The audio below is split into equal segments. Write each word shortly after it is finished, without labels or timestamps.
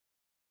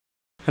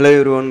Hello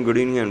everyone, good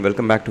evening and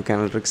welcome back to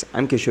Candletricks.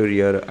 I'm Kishore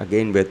here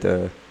again with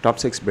top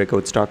 6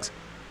 breakout stocks.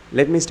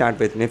 Let me start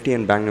with Nifty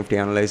and Bank Nifty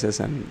analysis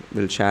and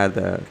we'll share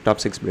the top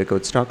 6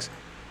 breakout stocks.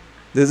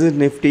 This is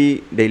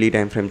Nifty daily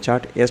time frame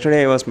chart.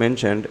 Yesterday I was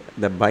mentioned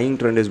the buying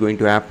trend is going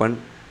to happen,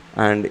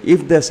 and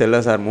if the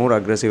sellers are more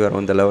aggressive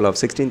around the level of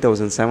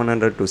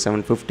 16,700 to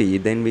 750,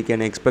 then we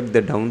can expect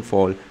the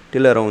downfall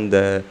till around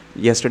the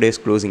yesterday's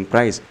closing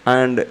price.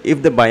 And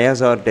if the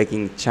buyers are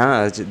taking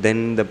charge,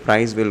 then the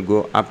price will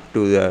go up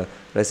to the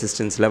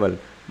resistance level,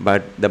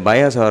 but the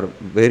buyers are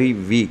very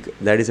weak.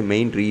 That is the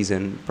main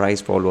reason price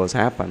fall was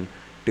happened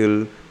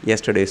till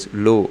yesterday's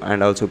low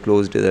and also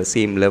closed the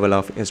same level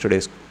of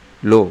yesterday's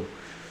low.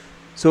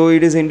 So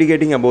it is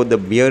indicating about the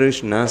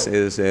bearishness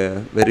is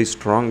very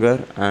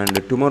stronger, and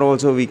tomorrow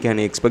also we can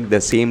expect the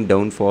same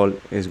downfall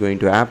is going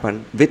to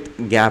happen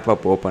with gap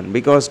up open,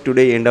 because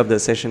today end of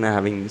the session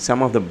having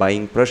some of the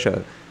buying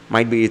pressure.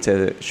 Might be it's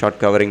a short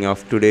covering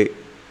of today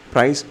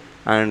price,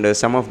 and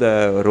some of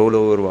the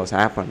rollover was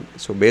happened.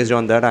 So based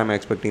on that, I'm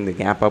expecting the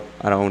gap up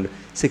around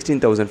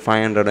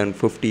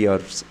 16,550 or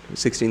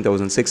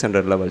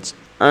 16,600 levels,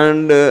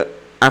 and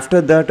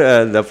after that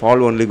the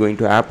fall only going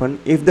to happen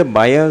if the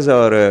buyers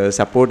are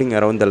supporting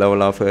around the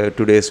level of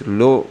today's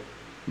low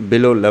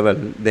below level.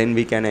 Then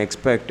we can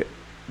expect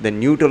the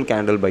neutral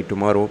candle by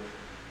tomorrow.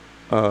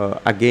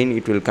 Again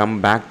it will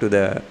come back to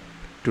the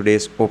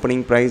today's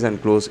opening price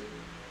and close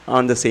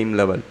on the same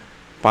level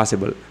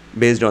possible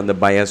based on the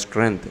buyer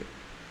strength.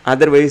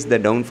 Otherwise the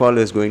downfall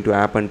is going to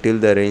happen till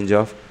the range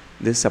of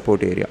this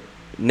support area.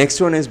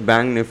 Next one is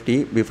Bank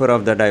Nifty. Before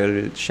of that I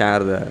will share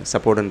the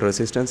support and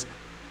resistance.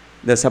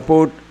 The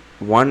support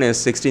 1 is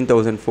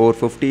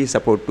 16,450,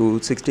 support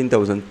 2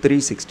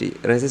 16,360,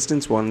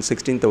 resistance 1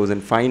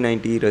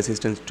 16,590,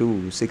 resistance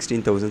 2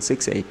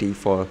 16,680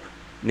 for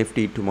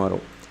Nifty tomorrow.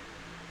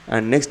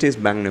 And next is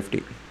Bank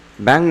Nifty.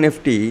 Bank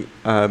Nifty,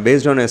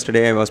 based on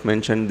yesterday I was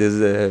mentioned this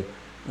is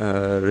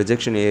a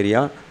rejection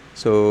area.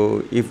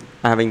 So if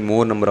having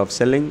more number of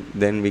selling,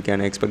 then we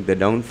can expect the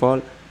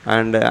downfall.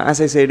 And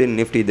as I said in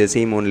Nifty, the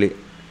same only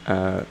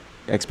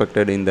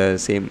expected in the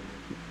same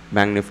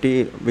Bank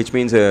Nifty, which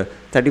means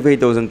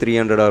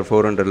 35,300 or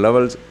 400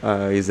 levels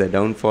is the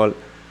downfall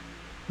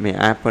may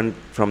happen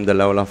from the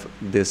level of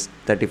this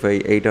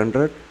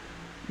 35,800.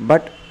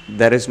 But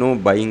there is no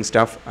buying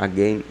stuff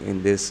again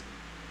in this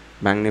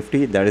Bank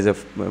Nifty. That is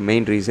the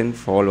main reason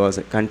fall was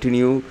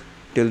continue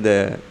till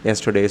the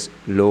yesterday's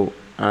low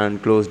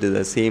and closed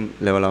the same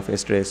level of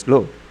yesterday's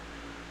low.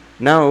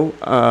 Now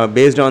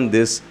based on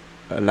this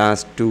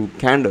last two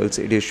candles,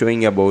 it is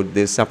showing about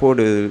this support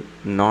is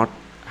not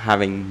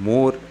having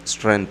more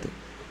strength,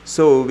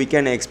 so we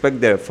can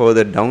expect the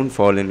further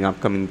downfall in the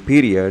upcoming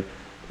period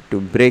to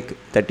break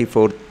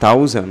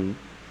 34,000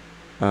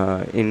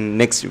 in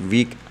next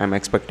week. I'm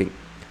expecting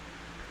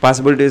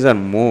possibilities are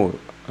more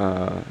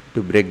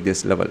to break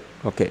this level.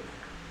 Okay,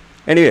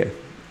 anyway,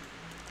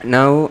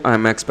 now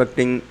I'm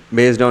expecting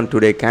based on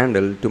today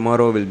candle,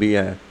 tomorrow will be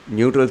a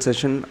neutral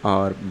session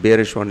or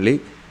bearish only.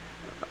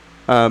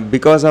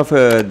 Because of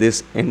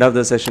this end of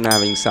the session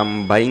having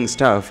some buying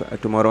stuff,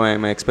 tomorrow I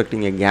am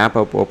expecting a gap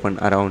up open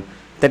around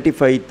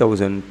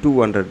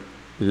 35,200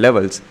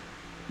 levels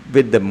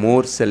with the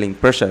more selling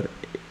pressure.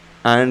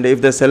 And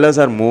if the sellers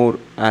are more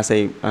as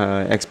I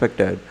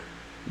expected,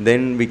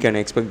 then we can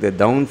expect the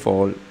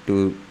downfall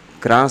to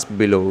cross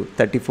below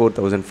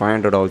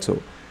 34,500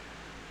 also.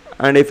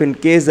 And if in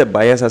case the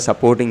buyers are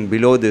supporting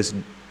below this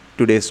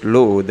today's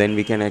low, then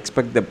we can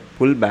expect the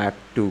pullback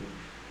to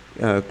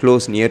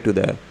close near to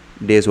the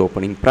day's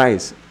opening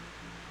price.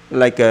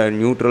 Like a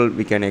neutral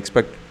we can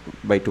expect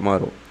by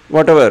tomorrow.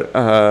 Whatever,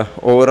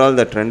 overall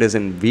the trend is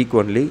in weak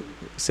only,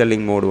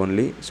 selling mode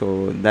only,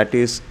 so that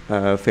is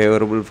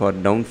favorable for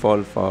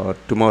downfall for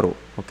tomorrow.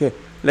 Okay,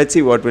 let's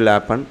see what will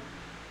happen.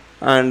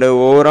 And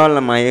overall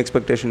my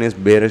expectation is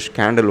bearish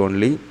candle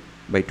only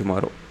by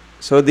tomorrow.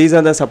 So these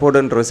are the support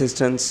and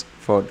resistance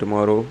for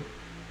tomorrow.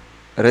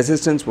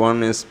 Resistance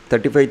 1 is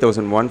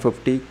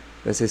 35,150,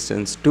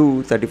 resistance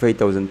 2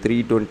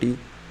 35,320,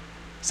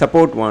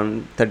 support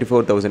 1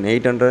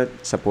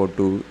 34,800, support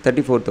 2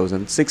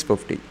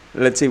 34,650.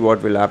 Let's see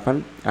what will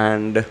happen.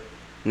 And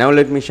now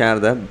let me share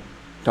the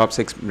top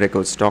 6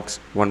 breakout stocks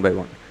one by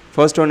one.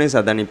 First one is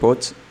Adani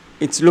Ports.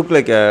 It's look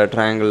like a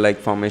triangle like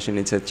formation.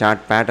 It's a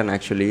chart pattern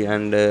actually,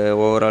 and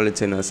overall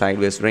it's in a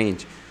sideways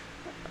range,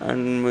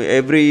 and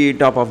every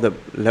top of the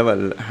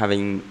level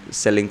having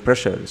selling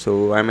pressure.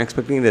 So I'm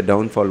expecting the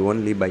downfall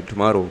only by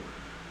tomorrow,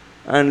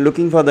 and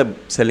looking for the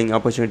selling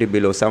opportunity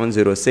below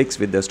 706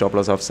 with the stop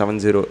loss of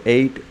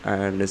 708,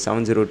 and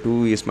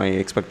 702 is my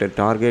expected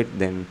target.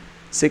 Then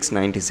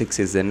 696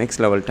 is the next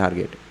level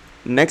target.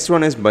 Next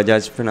one is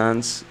Bajaj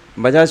Finance.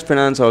 Bajaj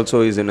Finance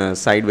also is in a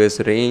sideways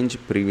range,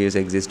 previous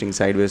existing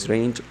sideways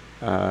range,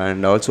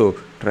 and also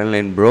trend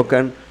line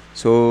broken.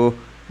 So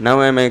now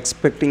I am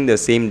expecting the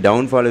same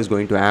downfall is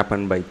going to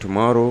happen by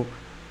tomorrow.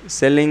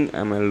 Selling,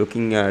 I am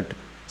looking at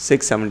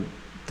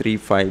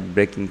 6735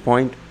 breaking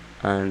point,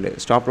 and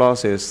stop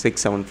loss is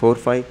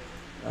 6745.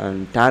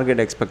 and target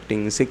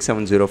expecting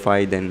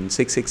 6705, then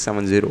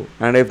 6670.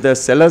 And if the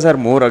sellers are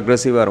more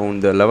aggressive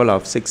around the level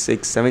of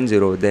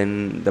 6670,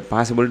 then the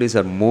possibilities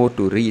are more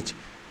to reach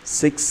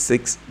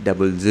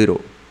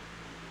 6600.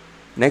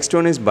 Next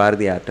one is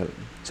Bharati Airtel.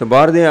 So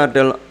Bharati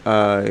Airtel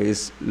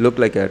is look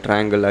like a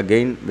triangle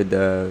again with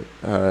the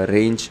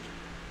range.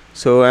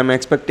 So I'm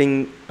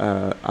expecting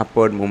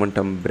upward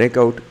momentum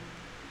breakout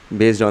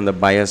based on the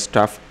buyer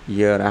stuff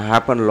here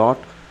happen a lot.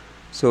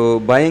 So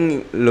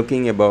buying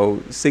looking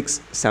above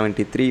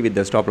 673 with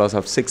the stop loss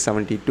of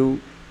 672,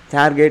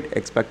 target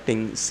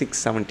expecting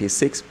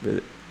 676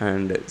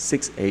 and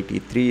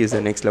 683 is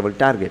the next level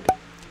target.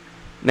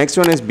 Next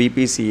one is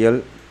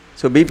BPCL.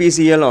 So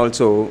BPCL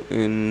also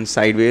in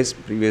sideways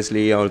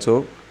previously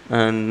also,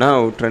 and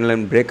now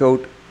trendline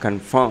breakout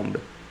confirmed.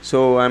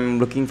 So I'm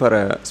looking for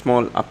a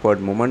small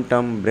upward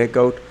momentum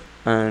breakout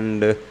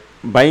and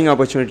buying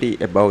opportunity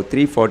above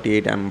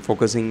 348. I'm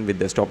focusing with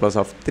the stop loss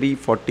of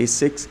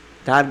 346,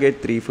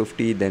 target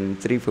 350, then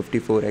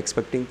 354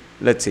 expecting.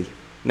 Let's see.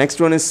 Next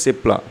one is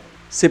Cipla.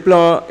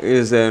 Cipla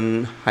is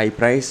in high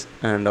price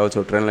and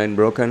also trendline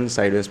broken,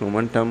 sideways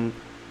momentum,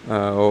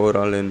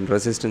 overall in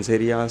resistance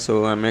area.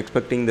 So I'm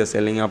expecting the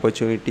selling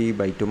opportunity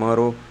by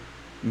tomorrow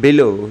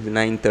below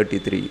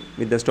 933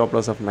 with the stop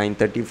loss of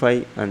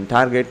 935 and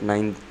target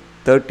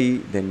 930,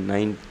 then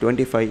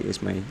 925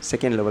 is my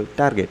second level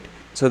target.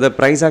 So the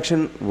price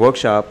action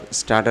workshop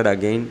started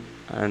again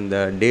and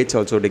the dates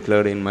also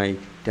declared in my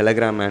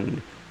Telegram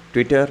and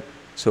Twitter.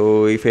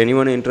 So if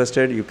anyone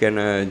interested, you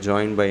can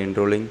join by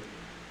enrolling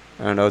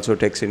and also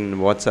text in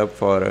WhatsApp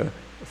for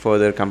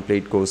further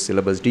complete course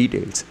syllabus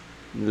details.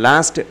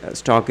 Last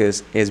stock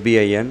is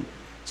SBIN.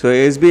 So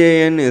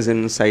SBIN is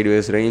in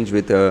sideways range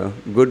with a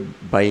good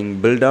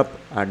buying build up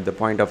at the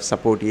point of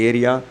support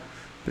area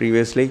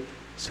previously.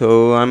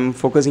 So I'm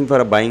focusing for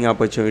a buying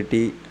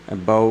opportunity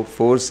above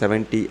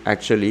 470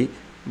 actually,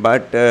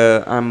 but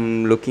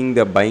I'm looking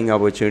the buying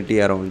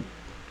opportunity around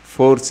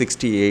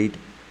 468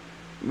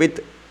 with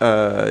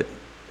a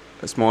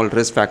small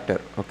risk factor.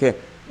 Okay,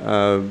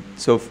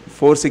 so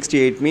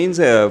 468 means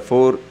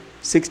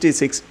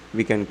 466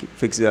 we can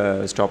fix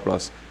the stop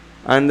loss,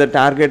 and the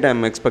target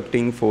I'm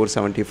expecting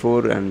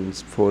 474 and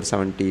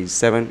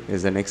 477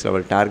 is the next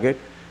level target,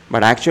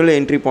 but actually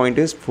entry point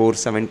is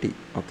 470.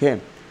 Okay,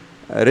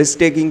 risk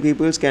taking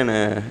peoples can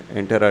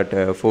enter at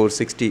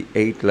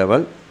 468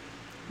 level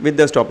with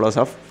the stop loss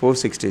of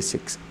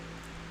 466,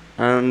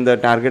 and the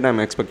target I'm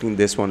expecting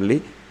this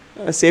only.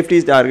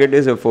 Safety target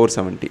is a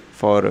 470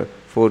 for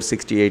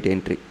 468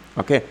 entry.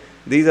 Okay,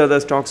 these are the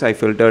stocks I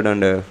filtered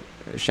and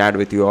shared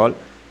with you all.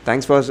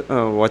 Thanks for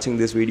watching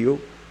this video.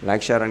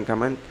 Like, share and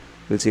comment.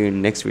 We'll see you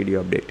in next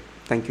video update.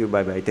 Thank you.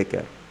 Bye bye. Take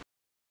care.